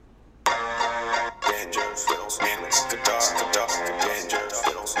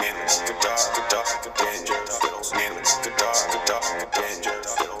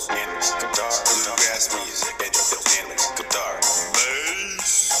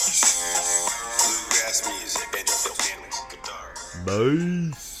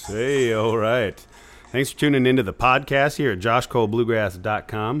Bass. Hey, all right. Thanks for tuning into the podcast here at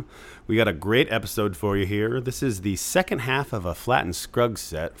joshcolebluegrass.com. We got a great episode for you here. This is the second half of a Flatt and Scruggs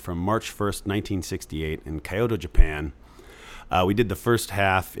set from March 1st, 1968 in Kyoto, Japan. We did the first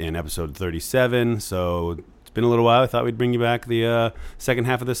half in episode 37, so it's been a little while. I thought we'd bring you back the second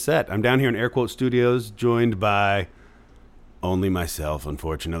half of the set. I'm down here in Air Quote Studios, joined by only myself,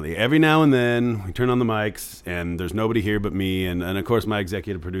 unfortunately. Every now and then, we turn on the mics, and there's nobody here but me, and of course, my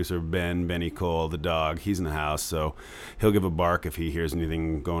executive producer, Bennie the Dog. He's in the house, so he'll give a bark if he hears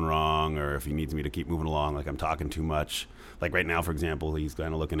anything going wrong, or if he needs me to keep moving along, like I'm talking too much. Like right now, for example, he's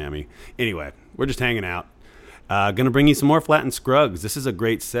kind of looking at me. Anyway, we're just hanging out. Going to bring you some more Flatt and Scruggs. This is a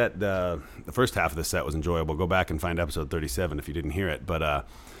great set. The first half of the set was enjoyable. Go back and find episode 37 if you didn't hear it, but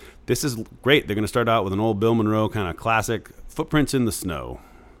this is great. They're going to start out with an old Bill Monroe kind of classic, Footprints in the Snow.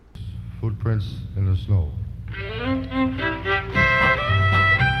 Footprints in the Snow.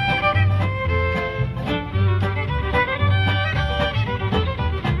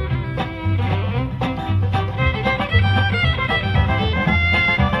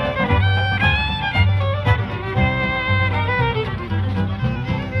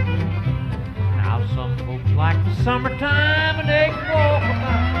 Now some folks like the summertime and they can walk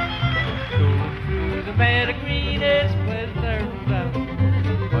about, go through the meadow greenest weather about.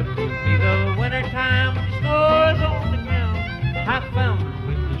 But to me the wintertime when the snow is on the ground, I found her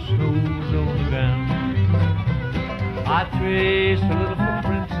when the snow's on the ground. I traced her little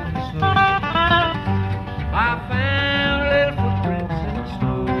footprints in the snow. I found her little footprints in the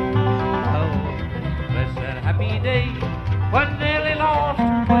snow. Oh, bless that happy day when Nellie lost her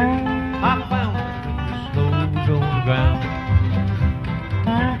way. I found her when the snow's on the ground.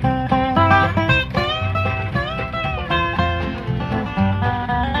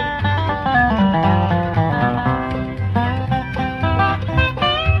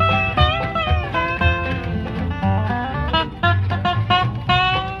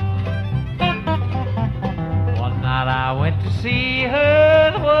 See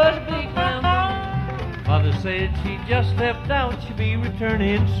her, there was a big round moon. Mother said she just left out, she'd be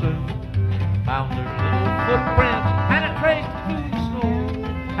returning soon. Found her little footprints and I traced her through the snow.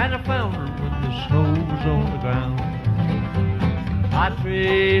 And I found her when the snow was on the ground. I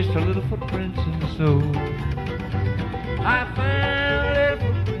traced her little footprints in the snow. I found her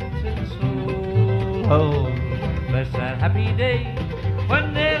little footprints in the snow. Oh, bless that happy day when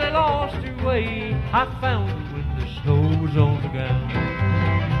Nellie lost her way. I found her snow's on the ground.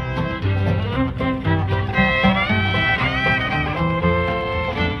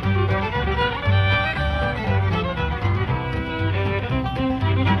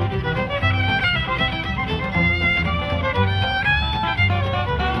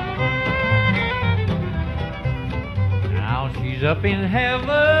 Now she's up in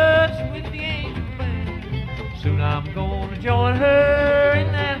heaven with the angel band. Soon I'm gonna join her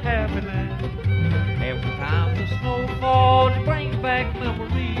in that happy land. Every time the snow falls, it brings back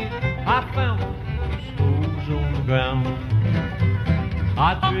memories. I found the snow's on the ground.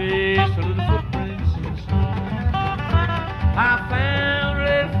 I traced her little footprints in the snow. I found her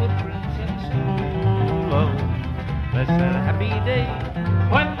little footprints in the snow. Oh, that's that happy day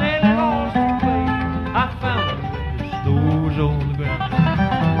when Nellie lost her way. I found her the snow's on the ground.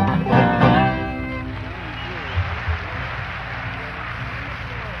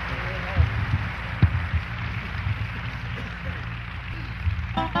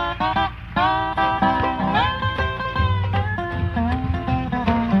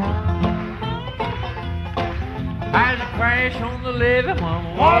 On the levee,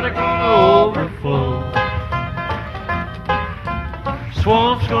 mama, water gonna overflow.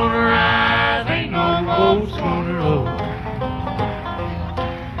 Swamp's gonna rise, ain't no boat's gonna row.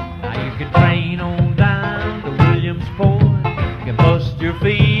 Now you can train on down to Williams Point. You can bust your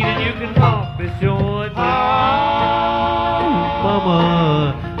feet and you can walk this joint. Oh,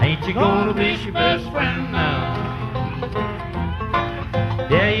 mama, ain't you gonna miss your best friend now?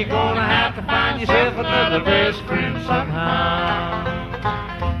 Yeah, you're gonna have to find yourself another best friend somehow.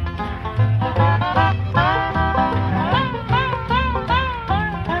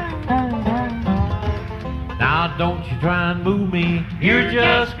 Now don't you try and move me, you're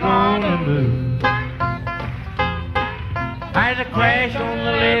just gonna lose. There's a crash on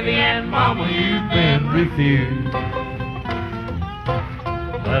the levee and mama, you've been refused.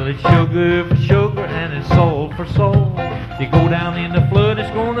 But Well, it's sugar for sugar and it's soul for soul. If you go down in the flood,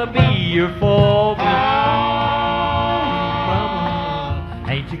 it's gonna be your fault. Mama,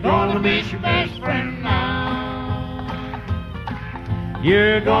 ain't you gonna miss your best friend now?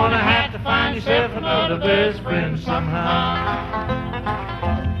 You're gonna have to find yourself another best friend somehow.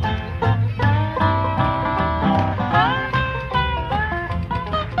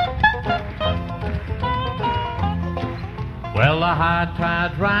 Well, the high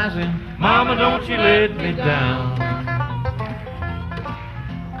tide's rising, Mama, don't you let me down.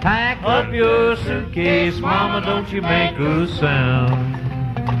 Pack up your suitcase, Mama, don't you make a sound.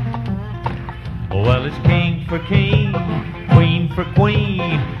 Well, it's king for king, queen for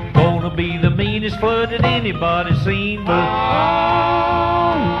queen. Gonna be the meanest flood that anybody's seen. But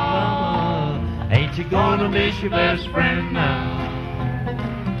oh, Mama, ain't you gonna miss your best friend now?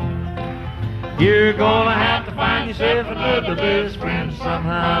 You're gonna have to find yourself another best friend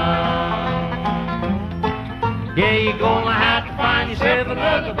somehow. Yeah, you're gonna have to find yourself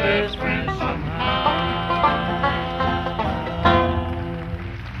another best friend somehow.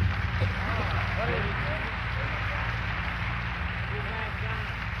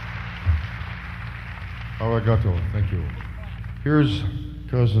 Arigato, thank you. Here's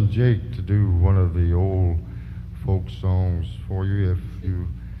Cousin Jake to do one of the old folk songs for you. If you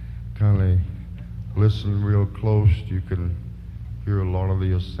kindly listen real close, you can hear a lot of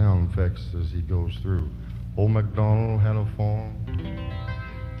the sound effects as he goes through. Old MacDonald had a farm.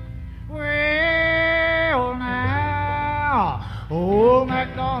 Well, now, old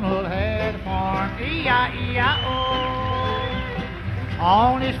MacDonald had a farm, E-I-E-I-O.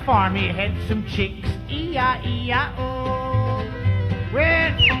 On his farm he had some chicks, E-I-E-I-O.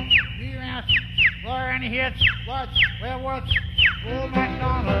 Well, and here, what's old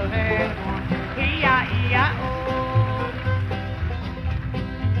MacDonald had a farm, E-I-E-I-O.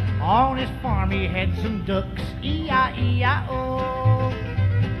 On his farm he had some ducks, E-I-E-I-O.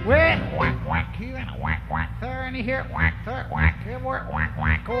 Well, whack, whack here and a whack, whack there, and here, whack there, whack here, whack, whack,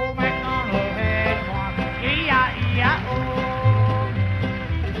 whack. Old MacDonald had a farm, E-I-E-I-O.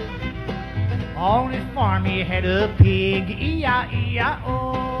 On his farm he had a pig,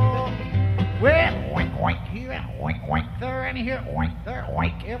 E-I-E-I-O. Well, whack, whack here and a whack, whack there, and here, whack there,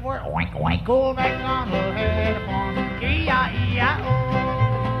 whack everywhere, whack, whack. Old MacDonald had a farm, E-I-E-I-O.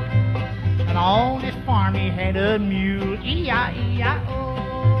 And on his farm he had a mule, E-I-E-I-O.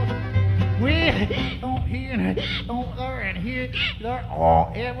 Well, don't here and don't there and here, there,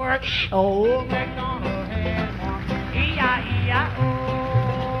 all everywhere. Old MacDonald had a farm, E-I-E-I-O.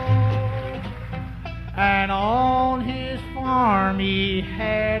 And on his farm he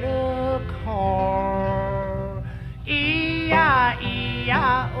had a car, E-I-E-I-O.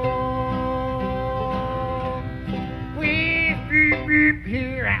 With beep beep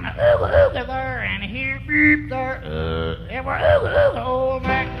here and a ooga ooga there and here beep there, everywhere ooga ooga. Old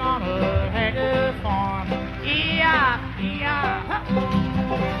MacDonald had a farm, E-I-E-I-O.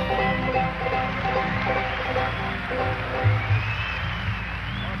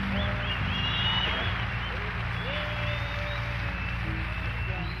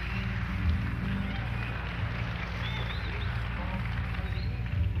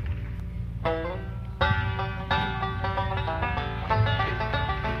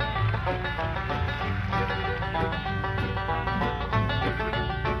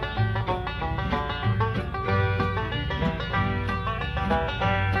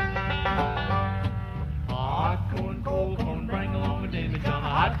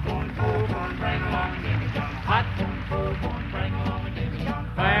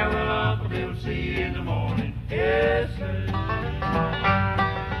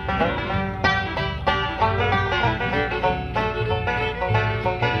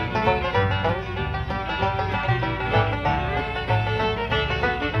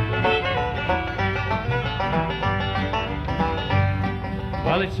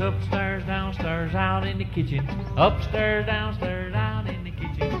 Well, it's upstairs, downstairs, out in the kitchen. Upstairs, downstairs, out in the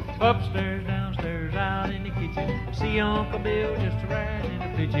kitchen. Upstairs, downstairs, out in the kitchen. See Uncle Bill just right in the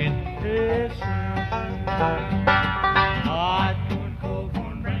kitchen. Yes, sir. Hot corn, cold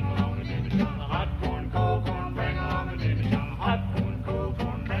corn, bring along the Jimmy John. Hot corn, cold corn, bring along the Jimmy John. Hot corn, cold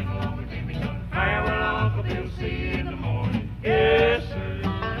corn, bring along the Jimmy John. Farewell, Uncle Bill, see you in the morning. Yes, sir.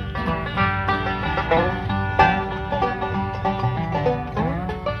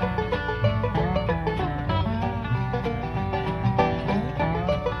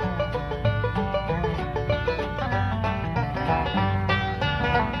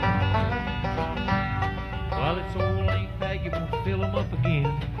 Well, it's old ain't begging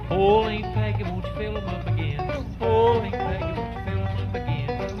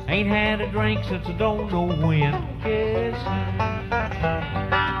ain't had a drink since I don't know when. Yes, sir.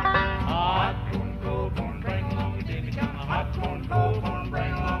 Hot corn, cold corn, bring along a Jimmy John. Hot corn, cold corn,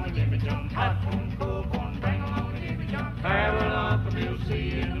 bring along a Jimmy John. Hot corn, cold corn, bring along a Jimmy John. Have a lump and you'll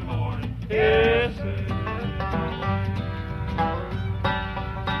see you in the morning. Yes, sir.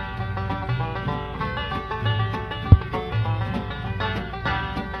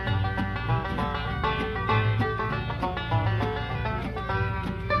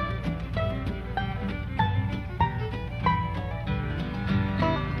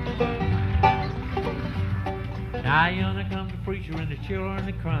 Now yonder comes the preacher and the children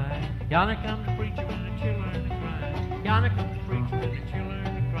are crying. Yonder comes the preacher and the children are crying. Yonder comes the preacher and the children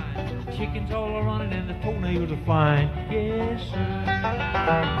are crying. The chickens all are running and the toenails are flying. Yes, sir.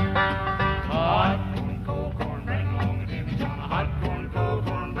 Hot corn, cold corn, bring along a Jimmy John. Hot corn, cold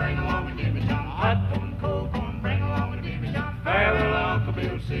corn, bring along a Jimmy John. Hot corn, cold corn, bring along a Jimmy John. Farewell, Uncle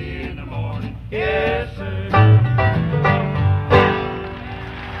Bill, see you in the morning. Yes, sir.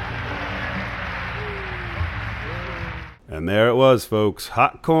 And there it was, folks.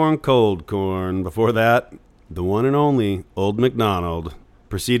 Hot corn, cold corn. Before that, the one and only Old MacDonald,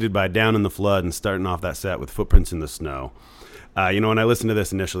 preceded by Down in the Flood, and starting off that set with Footprints in the Snow. When I listened to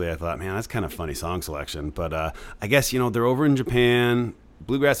this initially, I thought, man, that's kind of funny song selection. But I guess, they're over in Japan.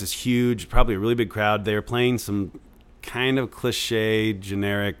 Bluegrass is huge, probably a really big crowd. They're playing some kind of cliche,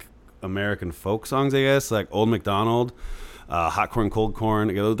 generic American folk songs, I guess, like Old MacDonald. Hot corn, cold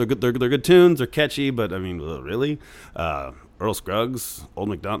corn. They're good. They're good tunes. They're catchy, but I mean, really, Earl Scruggs, Old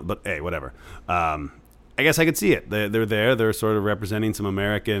MacDonald. But hey, whatever. I guess I could see it. They're there. They're sort of representing some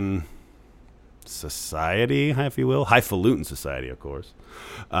American society, if you will, highfalutin society, of course.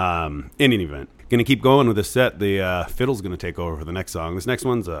 In any event, gonna keep going with this set. The fiddle's gonna take over for the next song. This next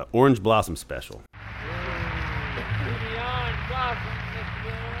one's Orange Blossom Special.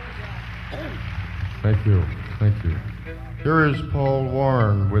 Thank you. Thank you. Here is Paul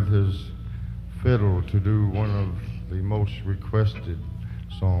Warren with his fiddle to do one of the most requested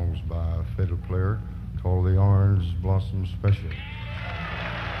songs by a fiddle player called the Orange Blossom Special.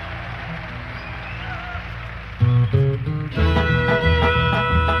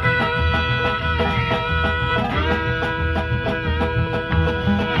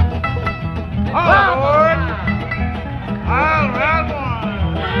 All aboard! All right, one.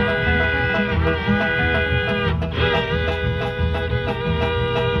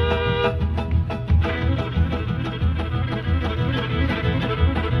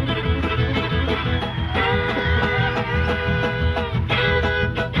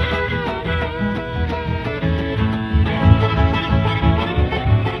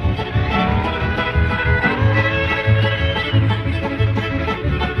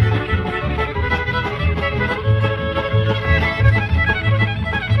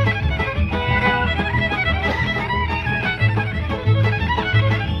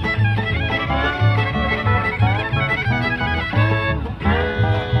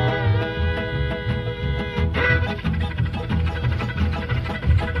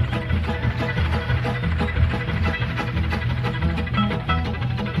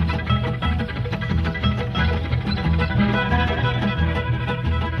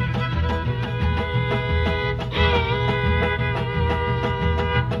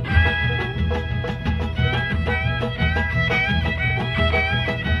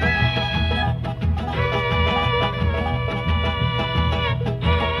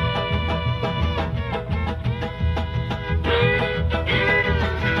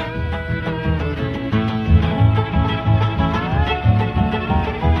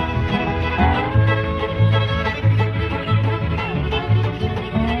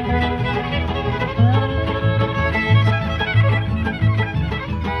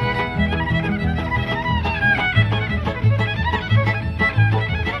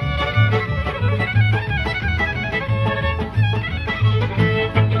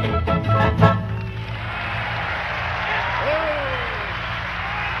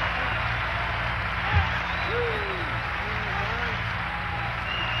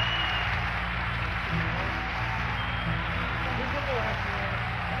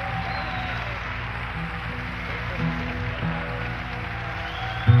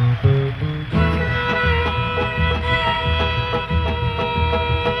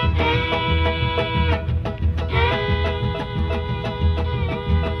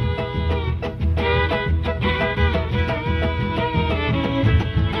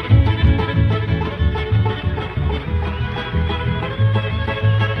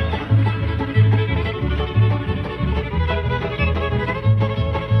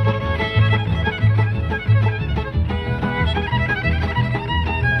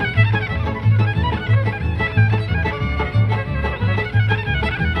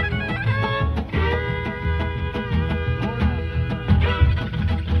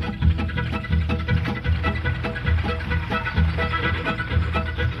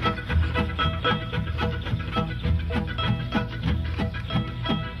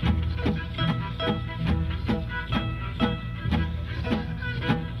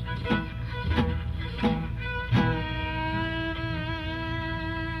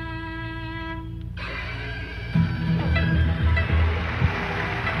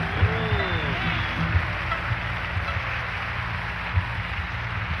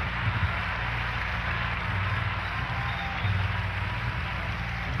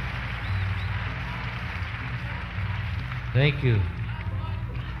 Thank you.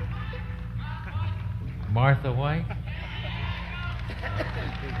 Martha White.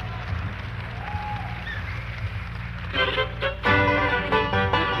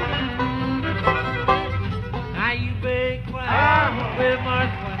 Now you big white with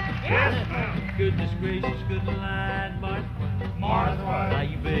Martha White. Yes, ma'am. Goodness gracious, good line, Martha White. Martha White. Now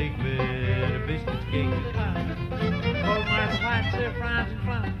you big bit of biscuits, cakes, and pie. Oh, Martha White, sir, fries and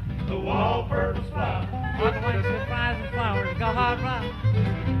flowers. The all-purpose flour. Martha White, sir, fries and flowers. Got hot right.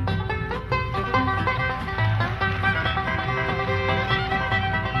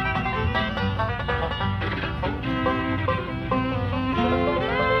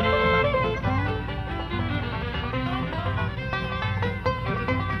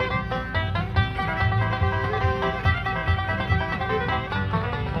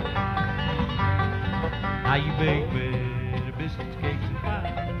 Now you big bit of biscuits, cakes, and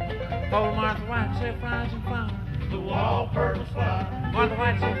pie. Oh, Martha White, say fries and flowers. The all-purpose flour. Martha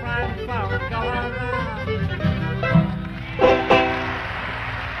White, say fries and flowers. Got all right.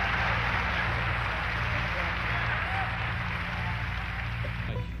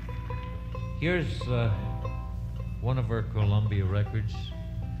 Here's one of our Columbia records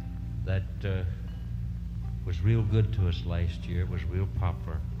that was real good to us last year. It was real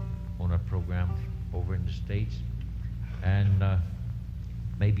popular on our program over in the States. And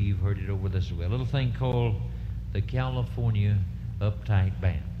maybe you've heard it over this way. A little thing called the California Uptight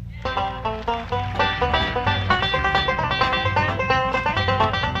Band. I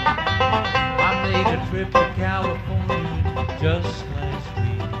made a trip to California just last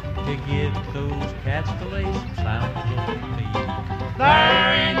week to get those cats to lay some sounds on me.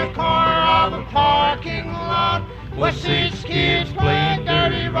 There in the corner of the parking lot was 6 kids playing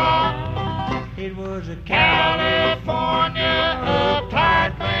dirty rock. It was a California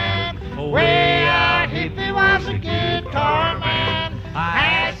uptight band. Way out hippie was a guitar man. I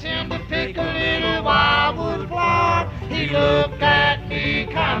asked him to pick a little wildwood flower. He looked at me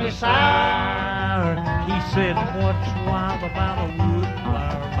kind of sour. He said, what's wild about a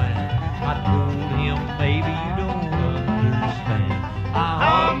woodflower man? I told him, maybe you don't understand. I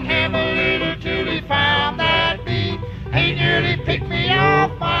hummed him a little till he found that beat. He nearly picked me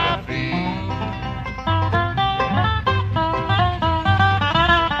off my feet.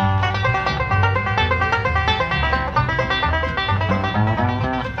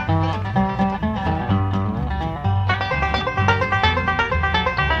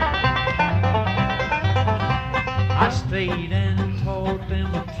 I stayed and taught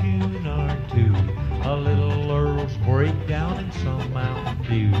them a tune or two, a little Earl's breakdown and some Mountain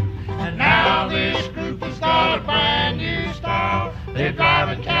Dew. And now this group has got a brand new style. They're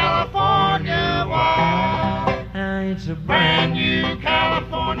driving California wild. It's a Brand new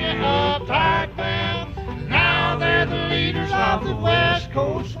California uptight band. Now they're the leaders of the West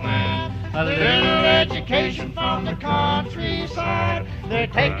Coast land. A little education from the countryside. They're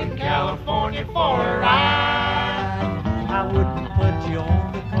taking California for a ride. I wouldn't put you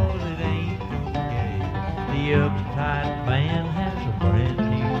on because it ain't okay. The uptight band has a brand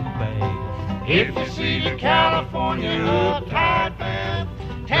new bag. If you see the California uptight band,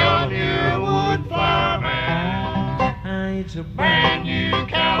 tell them you're a woodflower man. It's a Brand new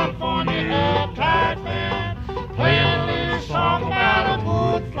California uptight band, playing a little song about a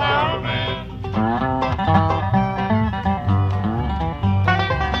woodflower man.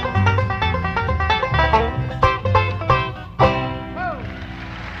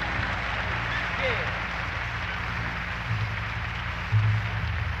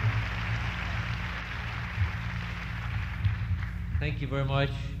 Thank you very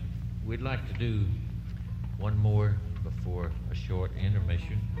much. We'd like to do one more before a short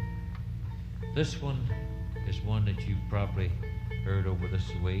intermission. This one is one that you've probably heard over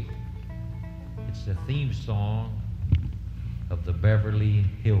this week. It's the theme song of the Beverly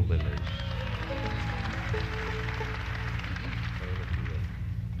Hillbillies.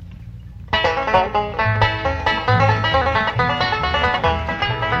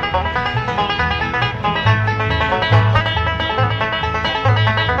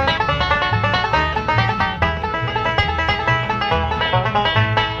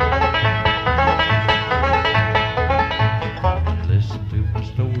 Listen to a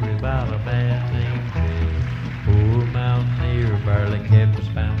story about a man named Ted. Poor mountaineer barely kept his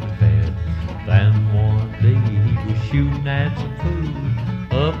family fed. Then one day he was shooting at some food.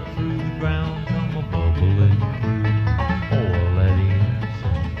 Up through the ground come a bubbling crude. Oil that is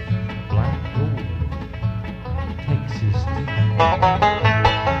and black gold. Texas tea.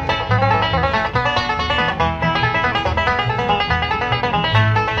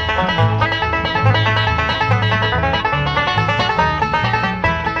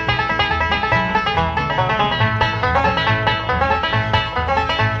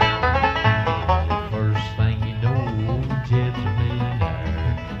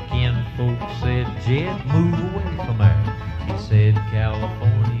 said, Jed, move away from there. He said,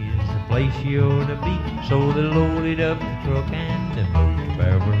 California is the place you ought to be. So they loaded up the truck and they moved to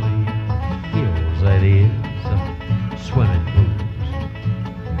Beverly Hills, that is, swimming pools,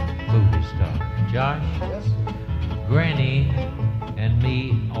 movie star. Josh? Yes? Granny and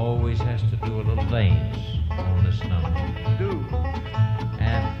me always has to do a little dance on this number. Do.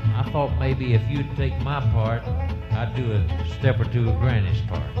 And I thought maybe if you'd take my part, I'd do a step or two of Granny's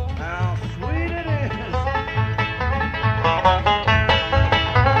part. How sweet it is.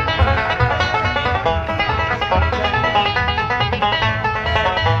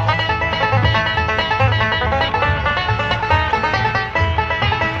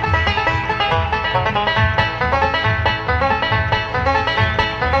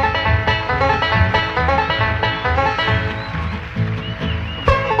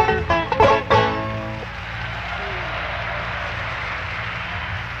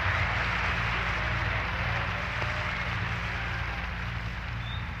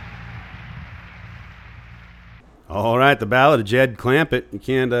 All right, the Ballad of Jed Clampett. You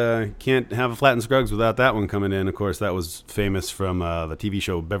can't have a Flatt and Scruggs without that one coming in. Of course, that was famous from the TV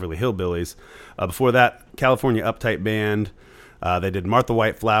show Beverly Hillbillies. Before that, California Uptight Band. They did Martha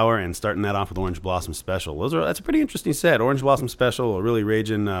White Flower, and starting that off with Orange Blossom Special. That's a pretty interesting set. Orange Blossom Special, a really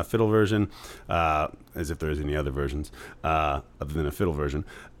raging fiddle version, as if there's any other versions other than a fiddle version.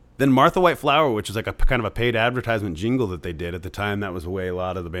 Then Martha White Flower, which is like a kind of a paid advertisement jingle that they did at the time. That was the way a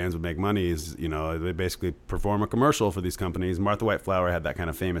lot of the bands would make money. Is they basically perform a commercial for these companies. Martha White Flower had that kind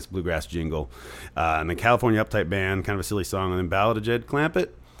of famous bluegrass jingle, and then California Uptight Band, kind of a silly song, and then Ballad of Jed Clampett,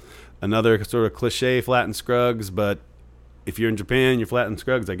 another sort of cliche Flatt and Scruggs. But if you're in Japan, you're Flatt and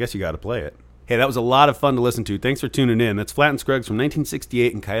Scruggs. I guess you got to play it. Hey, that was a lot of fun to listen to. Thanks for tuning in. That's Flatt and Scruggs from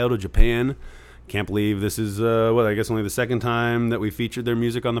 1968 in Kyoto, Japan. Can't believe this is, I guess only the second time that we featured their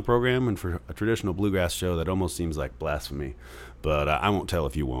music on the program, and for a traditional bluegrass show, that almost seems like blasphemy, but I won't tell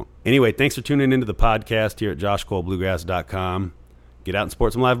if you won't. Anyway, thanks for tuning into the podcast here at joshcolebluegrass.com. Get out and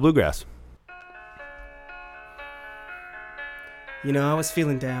support some live bluegrass. I was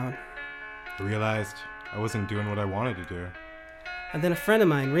feeling down. I realized I wasn't doing what I wanted to do. And then a friend of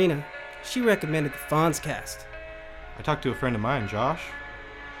mine, Rena, she recommended the Fonzcast. I talked to a friend of mine, Josh.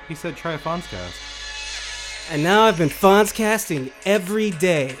 He said try a Fonzcast. And now I've been Fonzcasting every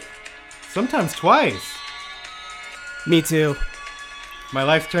day. Sometimes twice. Me too. My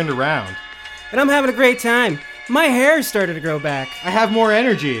life's turned around. And I'm having a great time. My hair started to grow back. I have more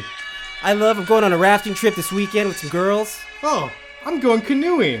energy. I'm going on a rafting trip this weekend with some girls. Oh, I'm going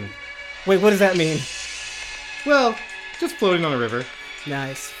canoeing. Wait, what does that mean? Well, just floating on a river.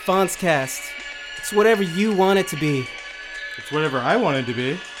 Nice. Fonzcast. It's whatever you want it to be. It's whatever I wanted to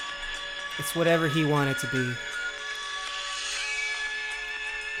be. It's whatever he wanted to be.